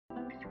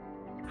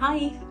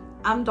Hi,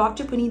 I'm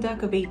Dr. Punita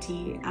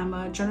Kaveti. I'm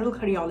a general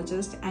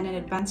cardiologist and an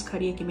advanced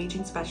cardiac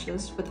imaging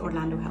specialist with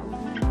Orlando Health.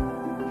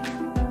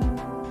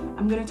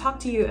 I'm going to talk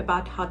to you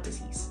about heart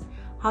disease.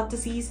 Heart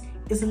disease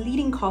is a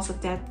leading cause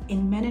of death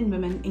in men and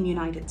women in the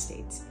United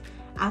States.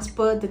 As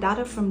per the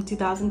data from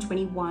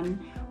 2021,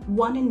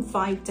 1 in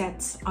 5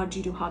 deaths are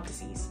due to heart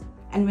disease.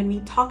 And when we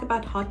talk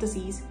about heart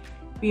disease,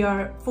 we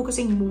are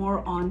focusing more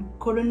on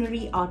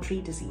coronary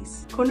artery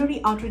disease.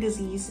 Coronary artery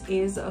disease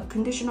is a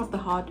condition of the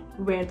heart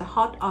where the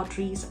heart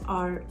arteries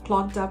are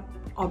clogged up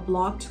or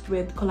blocked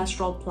with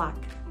cholesterol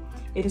plaque.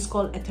 It is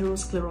called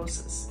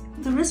atherosclerosis.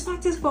 The risk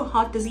factors for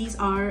heart disease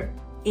are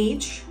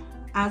age.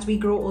 As we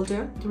grow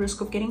older, the risk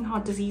of getting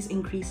heart disease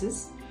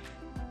increases.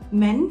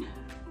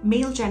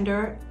 Male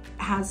gender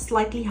has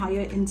slightly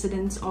higher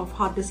incidence of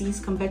heart disease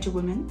compared to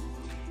women.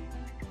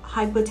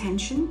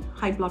 Hypertension,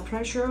 high blood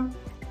pressure,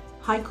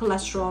 high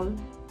cholesterol,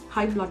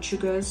 high blood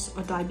sugars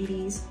or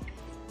diabetes,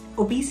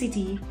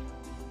 obesity,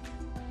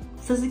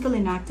 physical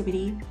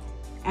inactivity,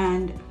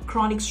 and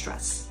chronic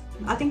stress.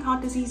 I think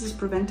heart disease is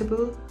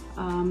preventable.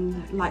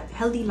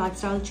 Healthy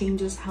lifestyle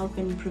changes help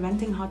in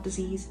preventing heart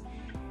disease.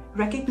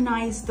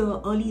 Recognize the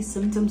early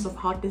symptoms of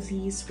heart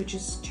disease, which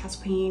is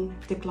chest pain,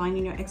 decline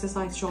in your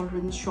exercise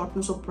tolerance,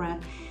 shortness of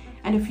breath.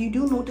 And if you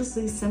do notice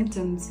these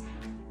symptoms,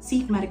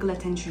 seek medical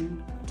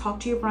attention. Talk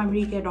to your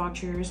primary care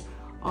doctors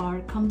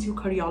or come to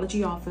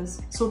cardiology office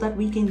so that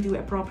we can do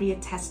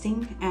appropriate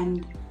testing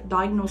and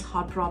diagnose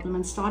heart problem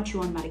and start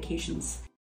you on medications.